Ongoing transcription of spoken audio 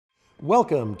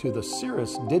Welcome to the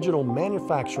CIRAS Digital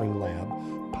Manufacturing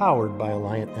Lab, powered by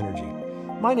Alliant Energy.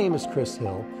 My name is Chris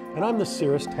Hill, and I'm the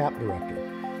CIRAS TAP Director.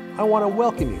 I want to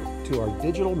welcome you to our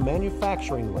Digital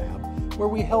Manufacturing Lab, where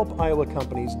we help Iowa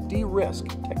companies de-risk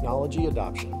technology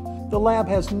adoption. The lab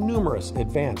has numerous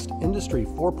advanced Industry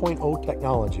 4.0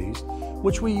 technologies,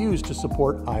 which we use to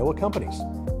support Iowa companies.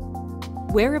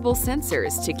 Wearable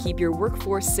sensors to keep your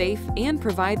workforce safe and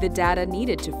provide the data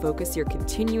needed to focus your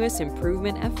continuous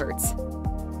improvement efforts.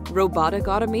 Robotic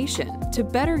Automation to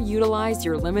better utilize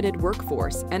your limited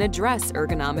workforce and address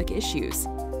ergonomic issues.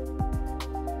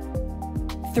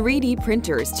 3D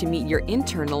printers to meet your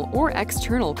internal or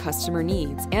external customer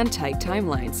needs and tight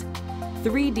timelines.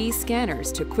 3D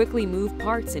scanners to quickly move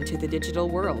parts into the digital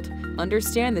world,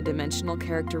 understand the dimensional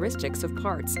characteristics of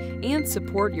parts, and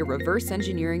support your reverse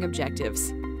engineering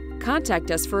objectives. Contact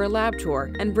us for a lab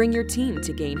tour and bring your team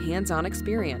to gain hands-on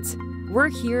experience. We're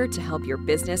here to help your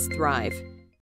business thrive.